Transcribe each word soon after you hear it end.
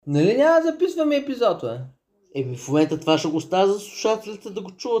Нали няма да записваме епизод, бе? Еми в момента това ще го става за слушателите да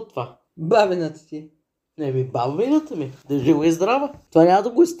го чуват това. Бабината ти. Бабината ми. Да жива и здрава. Това няма да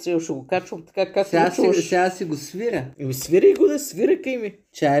го изстрел, ще го качвам така както го чуваш. Сега си го свиря. Свирай го, свирай ми.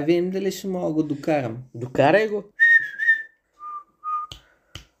 Чай видим дали ще мога го докарам. Докарай го.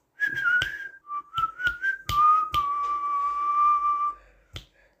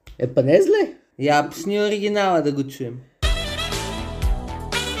 Па не зле. Я пусни оригинала да го чуем.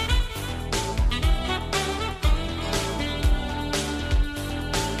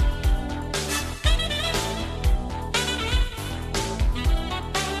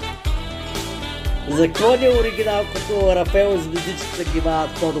 За какво не е оригинал, като Рафаел и звездичката ги мават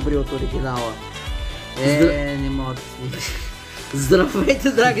по-добри от оригинала? Не мога да си.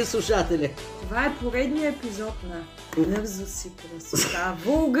 Здравейте, драги слушатели! Това е поредният епизод на Бързо си красота.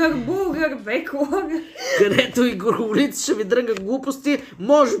 Булгар, беклогър. Където и горолица ще ви дрънга глупости,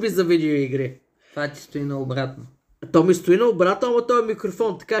 може би за видеоигри. Това ти стои наобратно. То ми стои наобратно, ама той е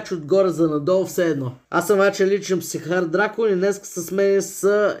микрофон, така че отгоре за надолу все едно. Аз съм вече личен психар Дракон и днес с мен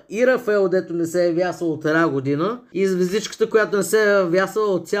са и Рафаел, дето не се е вясал от една година, и звездичката, която не се е вясала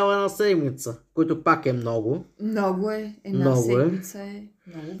от цяла една седмица, което пак е много. Много е. Седмица е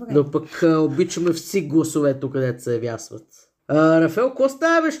много време. Но пък обичаме всички гласове тук, където се вясват. Рафаел, какво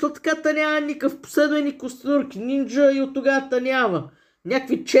става, бе? Що така няма никакъв? Последно е ни костенурки, нинджа и от тогава няма.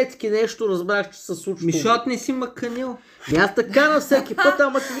 Някакви четки нещо разбрах, че се случва. Мишот не си маканил. Аз така на всеки път,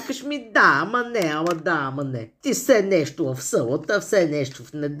 ама ти викаш ми ама не. Ти все нещо в събота, все нещо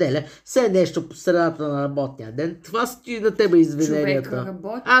в неделя, все нещо по средата на работния ден. Това си на тебе извиненията.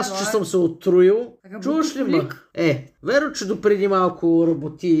 Аз, че съм се отруил. Чуваш ли ма? Верно, че допреди малко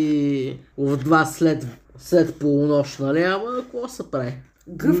работи в 2 след полунощ, нали? Ама какво се прави?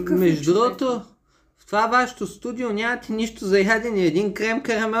 Между другото, в това вашето студио нямате нищо за ядене. Един крем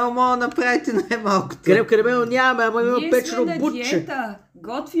карамел мога да направите най-малкото. Крем карамел нямаме, ама има печено бутче. Ние сме на диета.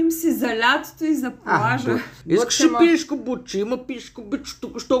 Готвим се за лятото и за плажа. Искаш ли пиешко бутче? Има пиешко бутче,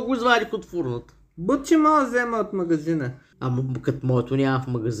 тук що го извадих от фурната. Бутче мога да взема от магазина. Ама като моето няма в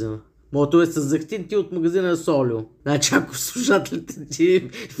магазина. Моето е с захтин, ти от магазина е солио. Значи ако слушателите ти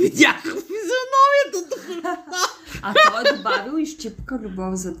видяха физиономията. А той е добавил и щипка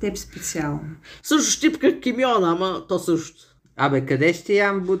любов за теб специално. Също щипка кимиона, ама то също. Абе, къде ще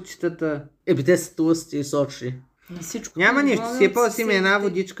ям бутчетата? Те са тлъсти и сочни. На всичко. Няма нищо, сипал си ми една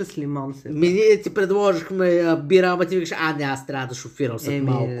водичка с лимон. Ние ти предложихме бира, ама ти викаш, не, аз трябва да шофирам след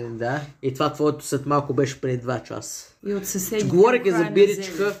малко. Да. И това твоето след малко беше преди 2 часа. И от съседите. Говоряки за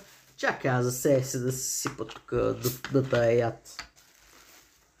биричка, чакай аз за себе си да си сипа тук да тая яд.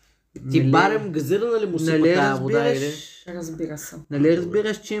 Ти барем газирана ли му сипа тая вода или? Разбира се. Нали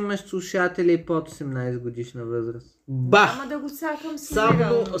разбираш, че имаш слушатели под 18 годишна възраст? Няма да го сакам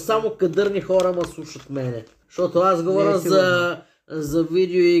само кадърни хора ма слушат мене. Защото аз говоря за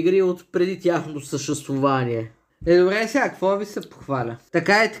видеоигри от преди тяхното съществуване. Добре, сега, какво ви се похваля?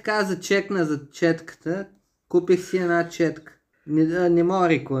 Така и така зачекна за четката. Купих си една четка. Не мога да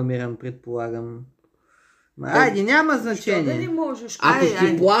рекламирам, предполагам. Айде, няма значение. Що да не можеш? Ако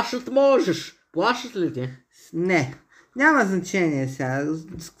ти плашат, можеш. Плашат ли ти? Не. Няма значение сега.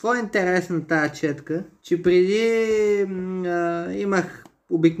 С какво е интересна тази четка? Че преди имах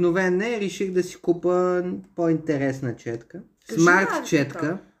обикновена и реших да си купа по-интересна четка. Смарт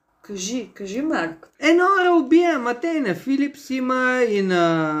четка. Кажи марка. Едно Oral-B, ама те и на Philips има, и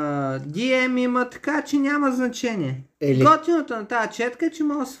на DM има, така че няма значение. Готиното на тази четка е, че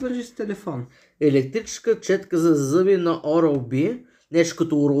може да свържи с телефон. Електрическа четка за зъби на Oral-B, нещо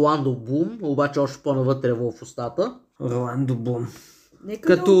като Орландо Bloom, обаче още по-навътре в устата. Орландо Bloom.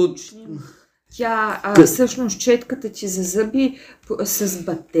 Нека да уточним. Тя, всъщност четката ти за зъби с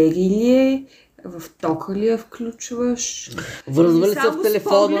батерии ли е? В тока ли я включваш? Връзва ли се в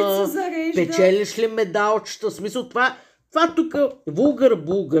телефона? Печелиш ли медалчета? В смисъл това тук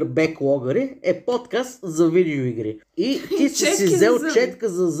Вулгар Беклогъри е подкаст за видеоигри. И ти си взел четка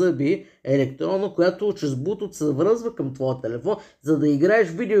за зъби електронно, която чрез Bluetooth се връзва към твоя телефон, за да играеш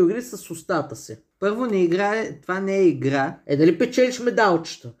видеоигри с устата си. Първо това не е игра. Дали печелиш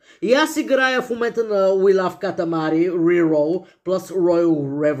медалчета? И аз играя в момента на We Love Katamari Reroll plus Royal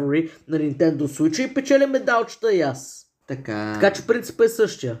Reverie на Nintendo Switch и печеля медалчета и аз. Така че принципът е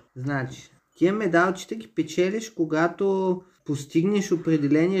същия. Значи, тия медалчета ги печелиш, когато постигнеш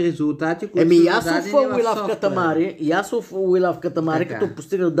определени резултати, които са дадени в софтуера. И аз в We Love Katamari, като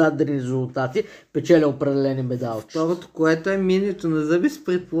постигна дадени резултати, печеля определени медалчета. Второто, което е минето на зъби, се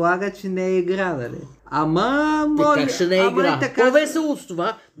предполага, че не е игра, нали? Ама, моля. Как ще не е игра? По-весело с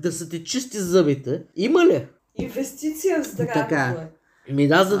това да са ти чисти зъбите. Има ли? Инвестиция в здравето е.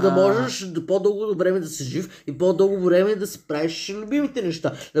 Да, за да можеш по-дълго време да си жив и по-дълго време да си правиш любимите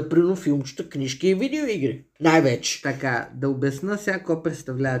неща. Например, филмчета, книжки и видеоигри. Най-вече. Така, да обясна сега какво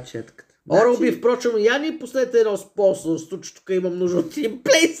представлява четката. Оралби, впрочем, я ни пуснете едно спонсорство, че тук имам нужда от един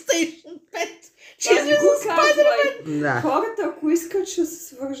PlayStation 5. Това не го казвай. Да. Хората, ако искат, ще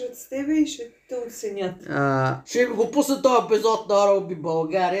се свържат с тебе и ще те оценят. Ще им го пусна този епизод на Оралби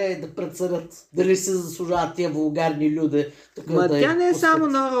България и да преценят дали се заслужават тия вулгарни люди. Тя не е само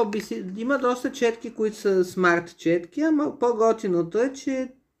на Оралби. Има доста четки, които са смарт четки, ама по-готиното е, че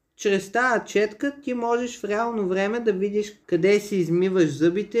чрез тази четка ти можеш в реално време да видиш къде си измиваш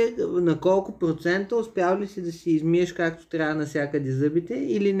зъбите, на колко процента успял ли си да си измиеш както трябва навсякъде зъбите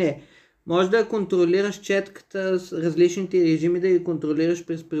или не. Може да контролираш четката с различните режими, да ги контролираш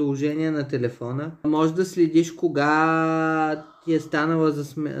през приложение на телефона. Може да следиш кога ти е станала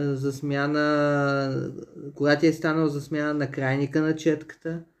за смяна, кога ти е станала за смяна на крайника на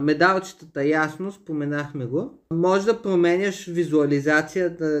четката. Медалчетата, ясно, споменахме го. Може да променяш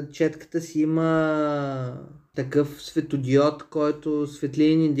визуализацията. Четката си има такъв светодиод,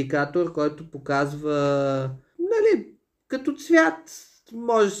 светлинен индикатор, който показва, като цвят.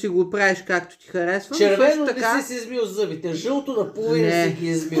 Може да си го правиш както ти харесва. Червено не си измил зъбите, жълто наполовина си ги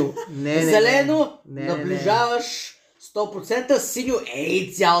измил. Зелено наближаваш 100%, синьо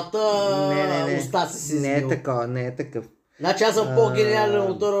цялата уста си измил. Не е такъв. Значи аз съм по-гениален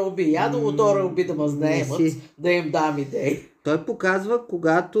от Оралби. Я от Оралби да ме знаемат, да им дам идеи. Той показва,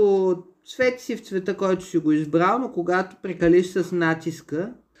 когато свети си в цвета, който си го избрал, но когато прекалиш с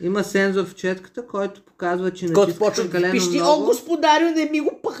натиска, има сензор в четката, който показва, че натискаш прекалено много. О, господарю, не ми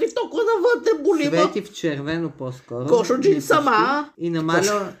го пъхай толкова навътре, боли ма. Свети в червено по-скоро. Кошо джин сама.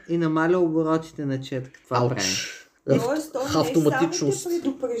 И намаля оборотите на четката. Това прави. Тоест, той не само те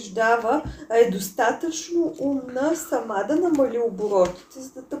предупреждава, а е достатъчно умна сама да намали оборотите, за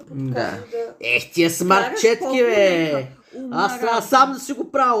да те подкаже да... Тия смарт четки, бе! Аз трябва сам да си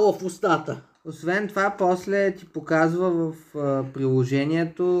го правя в устата. Освен това, после ти показва в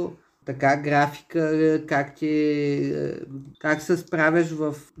приложението така графика, как се справяш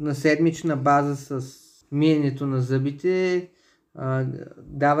на седмична база с миенето на зъбите.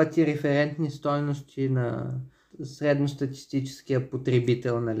 Дава ти референтни стойности на средностатистическия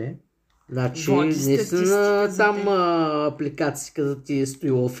потребител, нали? Значи, наистина там апликацията ти е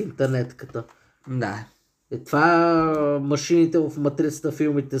стоила в интернетката. Да. Това машините в матрицата,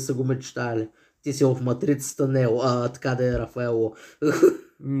 филмите са го мечтали. Ти си в матрицата, така да е Рафаело.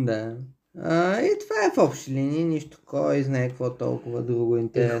 Да. И това е в общи линии, нищо кой знае какво толкова друго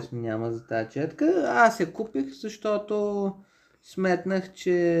интересно няма за тази четка. Аз я купих, защото сметнах,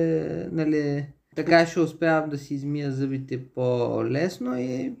 че така ще успявам да си измия зъбите по-лесно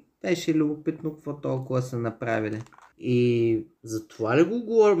и беше любопитно какво толкова са направили. И за това ли го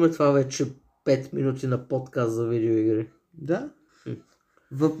говорим това вече 5 минути на подкаст за видеоигри? Да.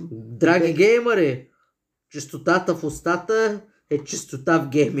 Драги геймъри, чистотата в устата е чистота в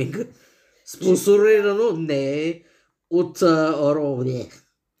гейминга. Спонсорирано не от Оралби.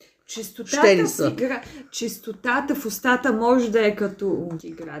 Чистотата в устата може да е като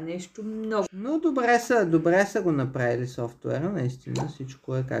игра, нещо много. Но добре са го направили софтуера, наистина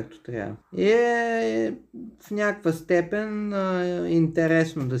всичко е както трябва. И е в някаква степен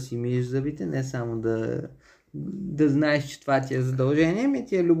интересно да си миеш зъбите, не само да знаеш, че това ти е задължение, ами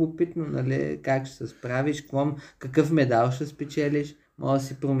ти е любопитно, как ще се справиш, какъв медал ще спечелиш. Може да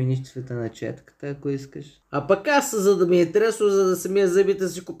си промениш цвета на четката, ако искаш. А пък аз, за да ми е интересно, за да се мия зъбите,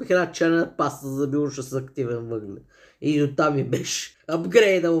 си купих една черна паста за зъби уша с активен въглед. И оттам ми беше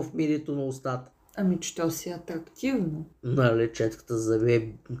апгрейда в мирито на устата. Ами, че то си атрактивно. Четката зъби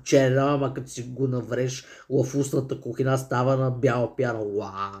е черна, ама като си го навреш в устната кухина, става на бяла пяна.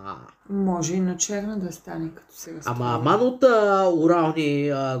 Може и на черна да стане, като се разтвори. Ама от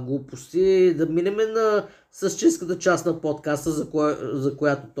орални глупости да минем на същинската част на подкаста, за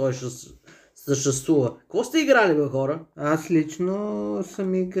която той ще съществува. Какво сте играли, бе, хора? Аз лично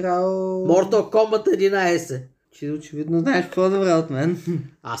съм играл... Mortal Kombat 11. Че очевидно знаеш по-добре от мен.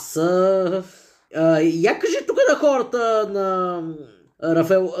 Аз я кажи тук на хората на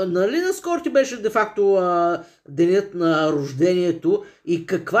Рафаел, нали наскоро ти беше де-факто денят на рождението и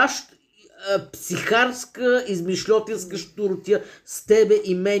каква психарска измишлетинска щуротия с тебе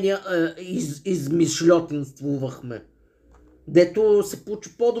и мене измишлетинствувахме. Дето се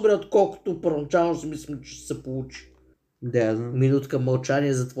получи по-добре, отколкото първоначално си мислим, че ще се получи. Да, знам. Минутка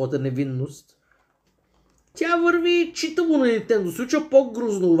мълчание за твоята невинност. Тя върви читаво на Nintendo Switch,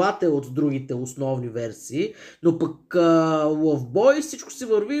 по-грозновата от другите основни версии, но пък в бой всичко си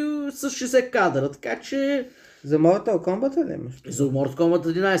върви с 60 кадра, така че За Mortal Kombat ли имаш? За Mortal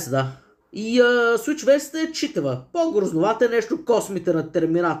Kombat 11, да. И Switch версията е читава. По-грозновата е нещо, космите на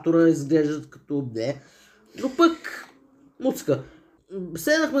Терминатора изглеждат като бе. Но пък муцка.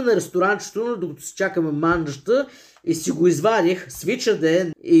 Седнахме на ресторанчето, докато си чакаме манджата и си го извадих, свича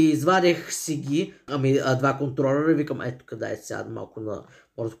ден и извадих си ги, два контролера и викам, ето къде е сега малко на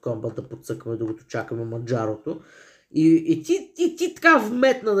Mortal Kombat да подсъкаме, докато чакаме манджарото. И ти така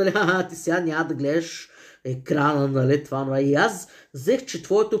вметна, нали, ти сега няма да гледаш екрана, нали, това, но и аз взех, че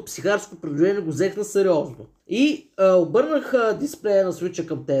твоето психарско предложение го взех на сериозно. И обърнах дисплея на свича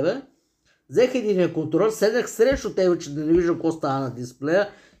към тебе, взех един контрол, седнах срещу тебе, че да не виждам какво става на дисплея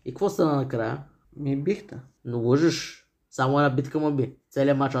и какво стана накрая. Бихта. Но лъжеш, само една битка ма би,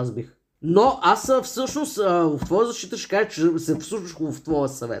 целият мач аз бих. Но аз всъщност в твоя защита ще кажа, че се вслушах в твоя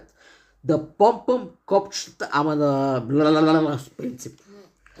съвет. Да помпам копчетата, ама на с принцип.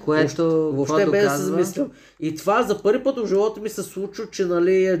 Което въобще без да се замислям. И това за първи път в живота ми се случва, че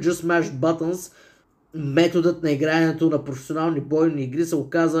нали Just Smash Buttons, методът на играенето на професионални бойни игри се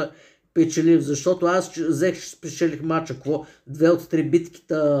оказа печелив, защото аз взех, че спечелих мача, какво 2 от 3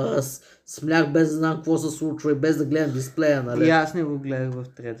 битките смлях без да знам какво се случва и без да гледам дисплея, нали? И аз не го гледах в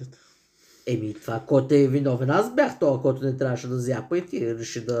третата. Това, който е виновен. Аз бях това, който не трябваше да зяпа и ти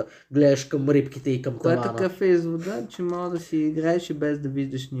реши да гледаш към рибките и към тавана. Кой такъв е извода, че мога да си играеш и без да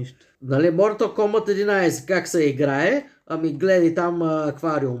виждаш нищо. Нали, Mortal Kombat 11, как се играе, гледай там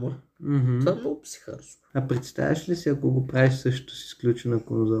аквариума. Това е много психарско. А представяш ли си, ако го правиш също с изключена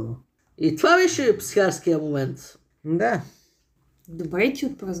конзола? И това беше психарския момент. Да. Добре ти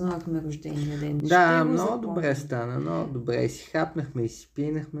отпразнувахме рождения ден. Да, много добре стана, много добре. И си хапнахме, и си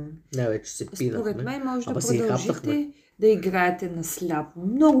пинахме. Не, вече се пинахме. Според мен може да продължите да играете на сляпо.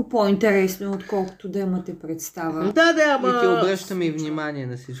 Много по-интересно, отколкото да имате представа. Да, ама... И ти обръщаме и внимание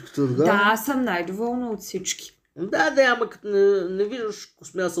на всичкото отгоре. Да, аз съм най-доволна от всички. Да, ама като не виждаш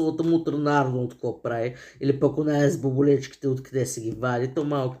космясалата мутра на Арнолд какво прави, или пък она е с боболечките откъде се ги вади, то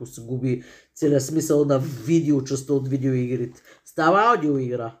малко се губи целият смисъл на видеочастта от видеоигрите. Става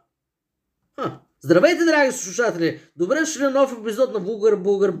аудиоигра. Здравейте, драги слушатели! Добре дошли на нов епизод на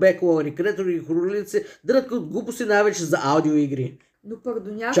Вулгар Беклори, където ги хрулици дърнат от глупости най-вече за аудиоигри. Но пък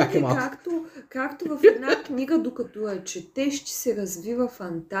до някъде, както в една книга, докато я четеш, ти се развива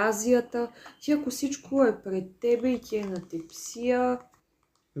фантазията. Ти ако всичко е пред тебе и ти е на тепсия...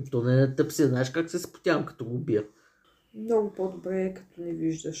 То не е на тепсия, знаеш как се спотявам като го бия. Много по-добре е, като не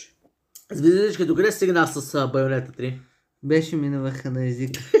виждаш. Звездички, докъде стигна с Байонета 3? Беше ми на върха на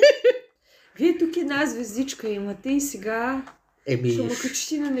езика. Вие тук една звездичка имате и сега ще ме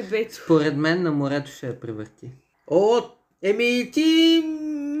качите на небето. Според мен на морето ще я превърти. Ти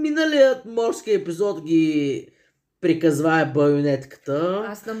миналият морски епизод ги приказва байонетката.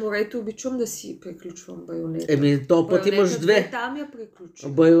 Аз на морето обичам да си приключвам байонета. То път имаш две. Там я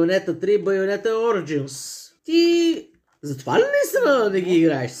приключвам. Байонета 3 и Байонета Origins. Ти затова ли наистина не ги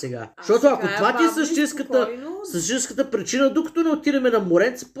играеш сега? Защото ако това ти е същинската причина, докато не отидеме на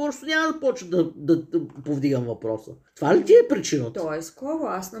моренце, просто няма да почна да повдигам въпроса. Това ли ти е причината? То е скоро,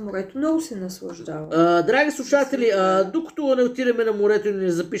 аз на морето много се наслаждавам. Драги слушатели, докато не отидеме на морето и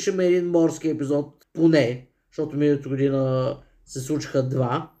не запишем един морски епизод, поне, защото миналата година се случиха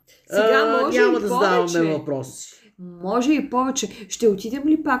 2, сега може няма и да повече. задаваме въпроси. Може и повече. Ще отидем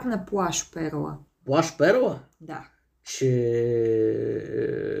ли пак на плаж Перла? Плаж Перла? Да.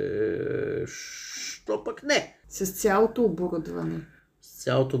 Що пък не? С цялото оборудване. С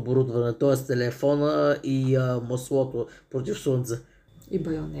цялото оборудване, т.е. телефона и маслото против слънце. И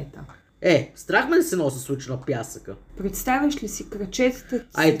байонета. Страх ме да се носи случи на пясъка. Представяш ли си крачетата?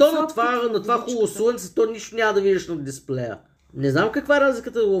 И то на това хубаво слънце, то нищо няма да видиш на дисплея. Не знам каква е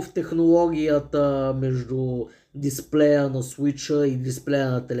разликата в технологията между дисплея на Switch и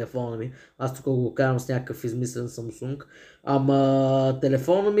дисплея на телефона ми. Аз тук го карам с някакъв измислен Samsung. Ама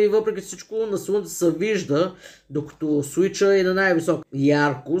телефона ми въпреки всичко на слънце се вижда, докато Switch е на най-висока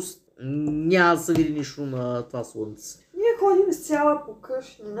яркост. Няма да се види нищо на това слънце. Ние ходим с цяла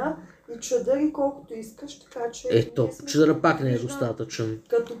покъшнина и чадъри колкото искаш, така че... Чадъра пак не е достатъчен.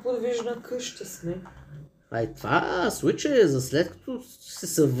 Като подвижна къща сме. Това Switch е за след като си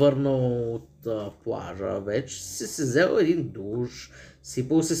се върнал от плажа, вече си се взел един душ,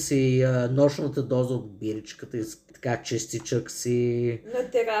 сипал си нощната доза от биричката и така чистичък си.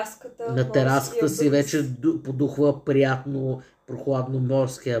 На тераската си вече подухва приятно, прохладно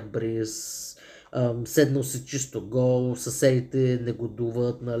морския бриз. Седнал си чисто гол, съседите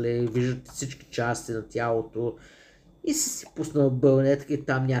негодуват, нали, виждат всички части на тялото и си пуснал байонетка и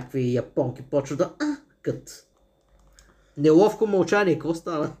там някакви японки почват да Неловко мълчание, какво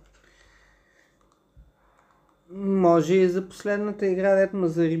стана? Може и за последната игра, дето ме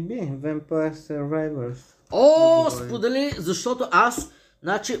зариби. Vampire Survivors. Сподели, защото аз,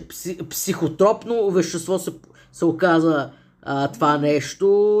 значи, психотропно вещество се оказа това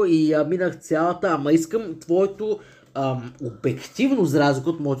нещо и минах цялата, ама искам твоето обективно, за разлика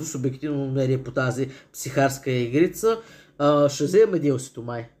от моето субективно мнение по тази психарска игрица, ще вземем DLC-то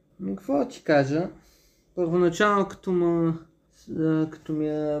май. Какво ти кажа? Първоначално като ми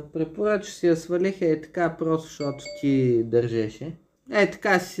я препоръча, си я свалих така просто, защото ти държеше.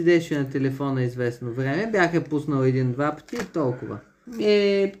 Така си седеше на телефона известно време, бях я пуснал един-два пъти и толкова.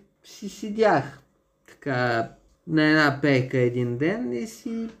 Си седях така на една пейка един ден и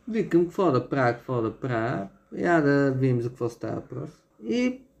си викам какво да правя. Я да видим за какво става въпрос.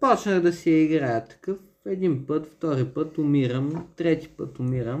 И почнах да си играя такъв. Един път, втори път умирам, трети път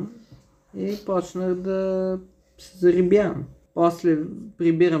умирам и почнах да се зарибявам. После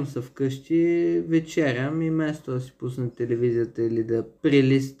прибирам се вкъщи, вечерям и вместо да си пусна телевизията или да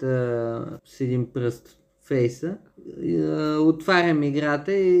прилиста с един пръст фейса, отварям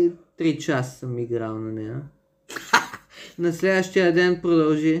играта и 3 часа съм играл на нея. На следващия ден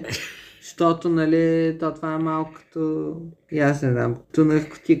продължи, защото нали, това е малко като, аз не знам, като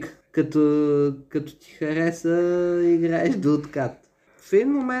наркотик. Като ти хареса, играеш до откат. В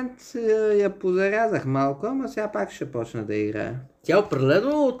един момент я позарязах малко, ама сега пак ще почна да играя. Тя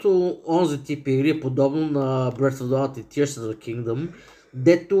определено от онзи тип игри, подобно на Breath of the Wild и Tears of the Kingdom,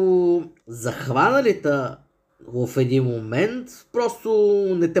 дето захваналите в един момент просто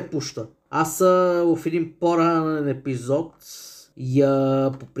не те пуща. Аз в един по-ранен епизод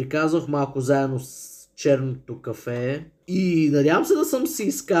я поприказвах малко заедно с черното кафе и надявам се да съм си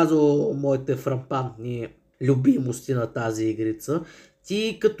изказал моите фрапантни любимости на тази игрица.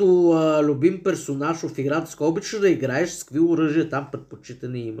 Ти като любим персонаж в играта, с кой обичаш да играеш, с какви оръжия там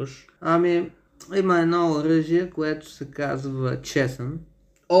предпочитане имаш? Има едно оръжие, което се казва чесън.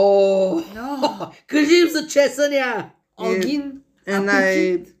 Кажи им за чесъня! Огин.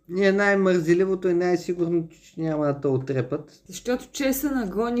 Най-мързеливото и най-сигурно, че няма да те отрепат. Защото чесъна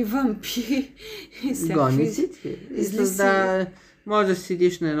гони вампири. Гони всички. Може да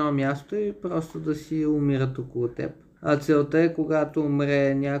седиш на едно място и просто да си умират около теб. А целта е, когато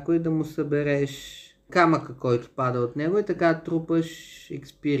умре някой, да му събереш камъка, който пада от него и така трупаш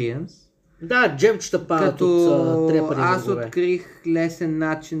experience. Да, джемчета падат от трепани аз открих лесен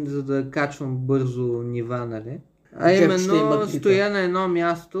начин, за да качвам бързо нива, нали? А именно стоя на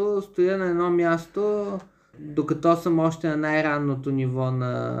едно място, докато съм още на най-ранното ниво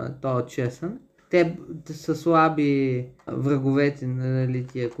на този чесън. Те са слаби враговете, нали,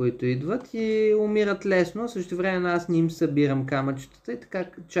 тия, които идват и умират лесно. Също време аз не им събирам камъчетата и така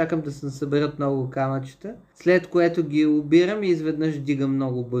чакам да се съберат много камъчета. След което ги обирам и изведнъж дигам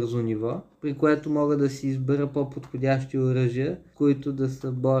много бързо ниво, при което мога да си избера по-подходящи оръжия, които да се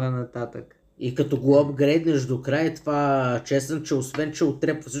боря нататък. И като го апгрейднеш до край, това честен, че освен, че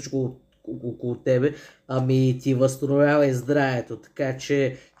отрепва всичко около тебе, ами ти възстановява и здравето, така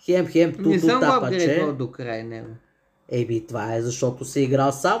че хем туту не съм тапа, го апгрейдвал до край него. Това е защото си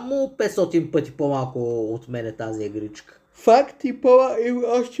играл само 500 пъти по-малко от мене тази игричка. Факт и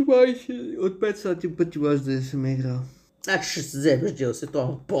още от 500 пъти може да съм играл. Значи ще се вземеш DLC,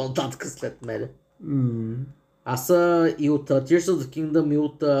 това по-нататък след мене. Аз и от Tears of the Kingdom и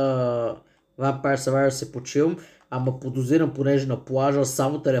от Vampire Survivors се почивам, ама подозирам, понеже на плажа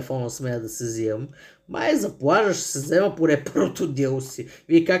само телефона смея да се взимам. Май за плажа ще се взема поне първото DLC.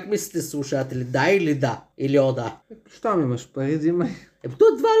 Вие как мислите, слушатели? Да или да? Или да? Щом имаш пари, взимай. То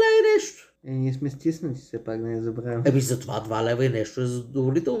 2 лева и нещо. Ние сме стиснати, все пак не забравям. За това 2 лева и нещо е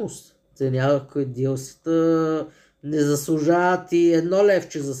задоволителност. Някои DLC-та не заслужават и 1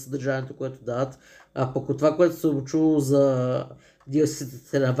 левче за съдържанието, което дават. А пък от това, което съм чул за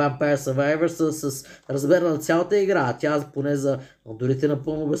DLC-тата на Vampire Survivors с размера на цялата игра, а тя поне за модулите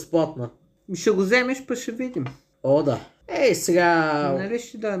напълно безплатна. Ще го вземеш, па ще видим. Да. Сега... Нали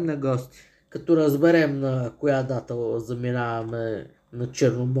ще дойдем на гости? Като разберем на коя дата заминаваме на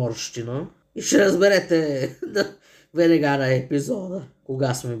Черноморщина и ще разберете веднага на епизода,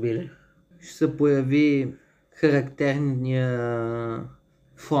 кога сме били. Ще се появи характерния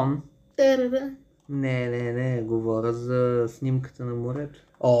фон. Не, говоря за снимката на морето.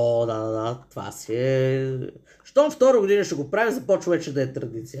 Да, това си е... Щом втора година ще го правим, започва вече да е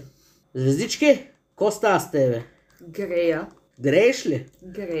традиция. Звездички, ко става с тебе? Грея. Грееш ли?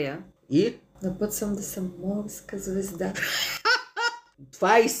 Грея. И? На път съм да съм морска звезда.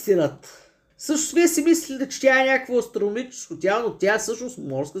 Това е истината. Също вие си мислите, че тя е някакво астрономическо тяло, но тя е всъщност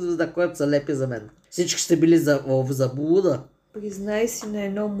морска звезда, която се лепи за мен. Всички сте били в заблуда. Признай си на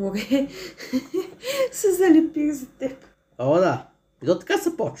едно море, се залепих за теб. О, да. И то така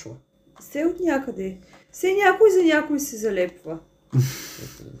се почва. Все от някъде. Все някой за някой се залепва.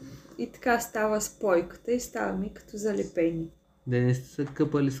 И така става спойката и ставаме като залепени. Да не сте се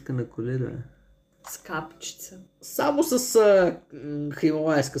къпали с канаколи, да. С капчица. Само с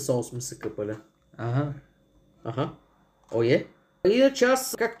хималайска сол сме се къпали. Ага. Ое. Иначе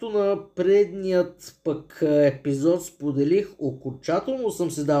аз, както на предният пък епизод споделих, окончателно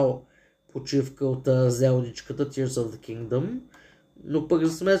съм си дал почивка от зелдичката Tears of the Kingdom, но пък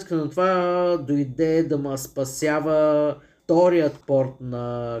за сметка на това дойде да ме спасява вторият порт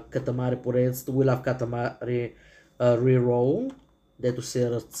на Катамари поредицата We Love Katamari Reroll, дето се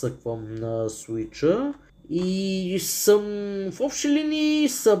разцъквам на Switch-а. И съм в общи линии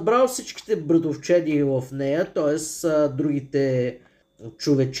събрал всичките брадовчеди в нея, т.е. другите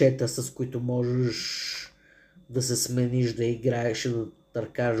човечета, с които можеш да се смениш, да играеш и да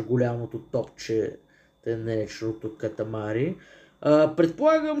търкаш голямото топче, те нареченото Катамари.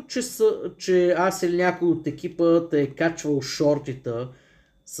 Предполагам, че аз или някой от екипа е качвал шортита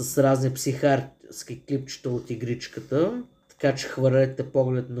с разни психарски клипчета от игричката. Така че хвърлете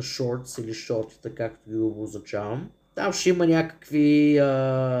поглед на шортс или шортита, както ги обозначавам. Там ще има някакви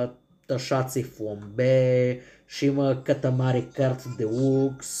ташаци фламбе, ще има Катамари карт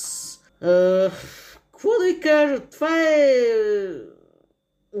делукс. Какво да ви кажа? Това е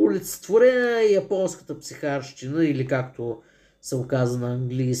олицетворение на японската психарщина или както се оказа на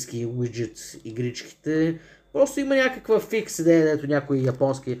английски widget игричките. Просто има някаква фикс идея, дето някой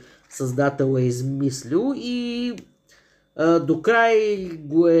японски създател е измислил и до край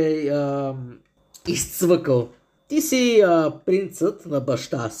го е изцвъкал. Ти си принцът на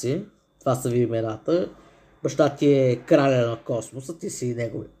баща си, това са ви имената. Баща ти е краля на космоса, ти си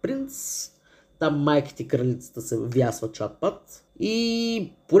неговият принц. Там майките кралицата се вясва чат-пат.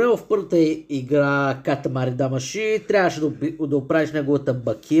 И поне в първата игра Катамари Дамаши трябваше да оправиш неговата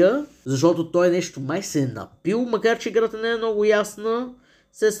бакия, защото той нещо май се е напил, макар че играта не е много ясна.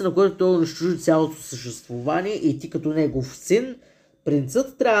 Следствие на което той унищожи цялото съществуване и ти като негов син,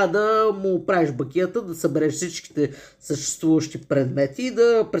 принцът, трябва да му правиш бакията, да събереш всичките съществуващи предмети и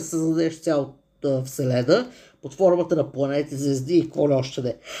да пресъздадеш цялата вселена под формата на планети, звезди и какво ли още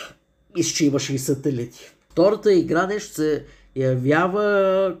не. И че имаш и сателити. Втората игра нещо се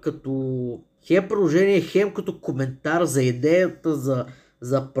явява като хем продължение, хем като коментар за идеята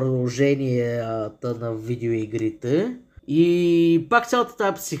за продълженията на видеоигрите. И пак цялата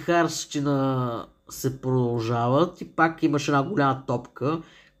тази психарщина се продължават и пак имаш една голяма топка,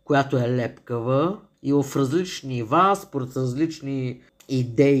 която е лепкава и в различни нива, според различни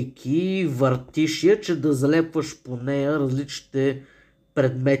идейки, въртиш я, че да залепваш по нея различните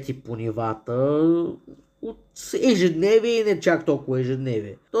предмети по нивата от ежедневие и не чак толкова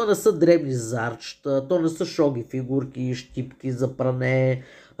ежедневие. То не са дребни зарчета, то не са шоги фигурки, щипки за пране,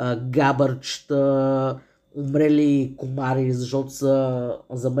 габърчета, умрели комари, защото са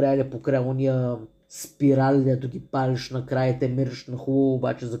замряли покрай уния спирали, дето ги палиш накрая и те мириш на хубаво,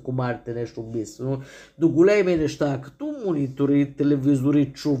 обаче за комарите нещо убийствено. До големи неща, като монитори,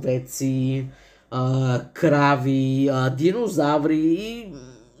 телевизори, човеци, крави, динозаври и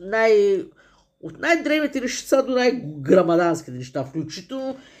от най-древните неща до най-грамаданските неща,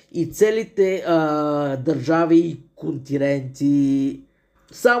 включително и целите държави и континенти.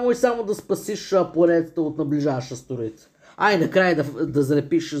 Само и само да спасиш планетата от наближаващ астероид. И накрая да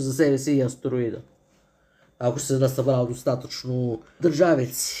залепиш за себе си и астероида. Ако се насъбрал достатъчно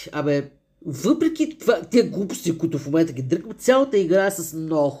държавици. Въпреки тия глупости, които в момента ги дръгват, цялата игра е с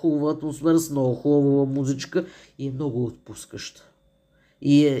много хубава атмосфера, с много хубава музичка и е много отпускаща.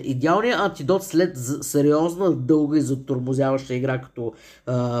 И е идеалният антидот след сериозна, дълга и затормозяваща игра, като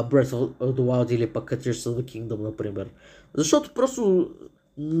Breath of the Wild или пък Tears of the Kingdom, например. Защото просто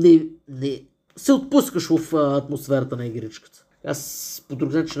не се отпускаш в атмосферата на игричката. Аз по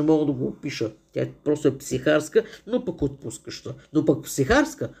друг начин не мога да го опиша. Тя просто е психарска, но пък отпускаща. Но пък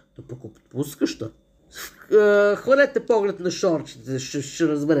психарска, но пък отпускаща. Хвалете поглед на шорчите, ще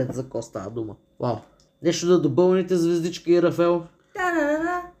разберете за какво става дума. Вау. Нещо да допълните, звездичка и Рафел?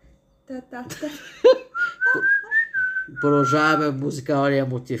 Продължаваме музикалния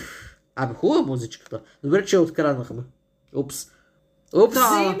мотив. Хубава музичката. Добре, че я откраднахме. Упс.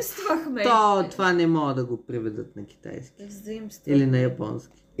 Заимствахме. Това не мога да го приведат на китайски. Заимствахме. Или на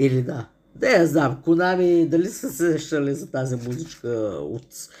японски. Или да. Да я знам. Конами, дали са се сещали за тази музичка от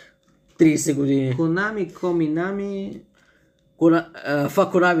 30 години? Конами, Коминами...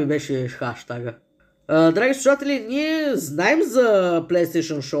 Конами беше хаштага. Драги слушатели, ние знаем за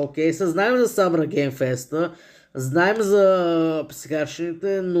PlayStation Showcase, знаем за Summer Game Fest, Знаем за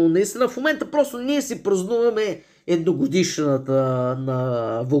психаршените, но наистина в момента просто ние си празнуваме едногодишната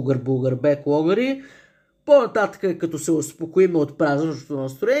на Вулгар Беклогари. По-нататък, като се успокоим от празничното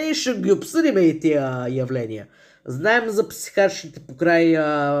настроение, ще ги обсъдим и тия явления. Знаем за психаршите по край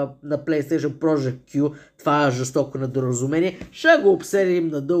на PlayStation Project Q, това жестоко недоразумение. Ще го обсъдим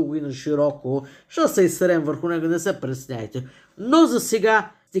надълго и на широко, ще се изсерем върху него, не се пресняйте. Но за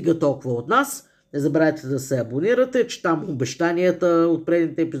сега стига толкова от нас. Не забравяйте да се абонирате, че там обещанията от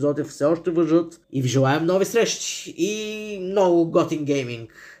предните епизоди все още въжат. И ви желаем нови срещи и много готин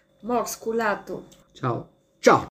гейминг. Морско лято. Чао.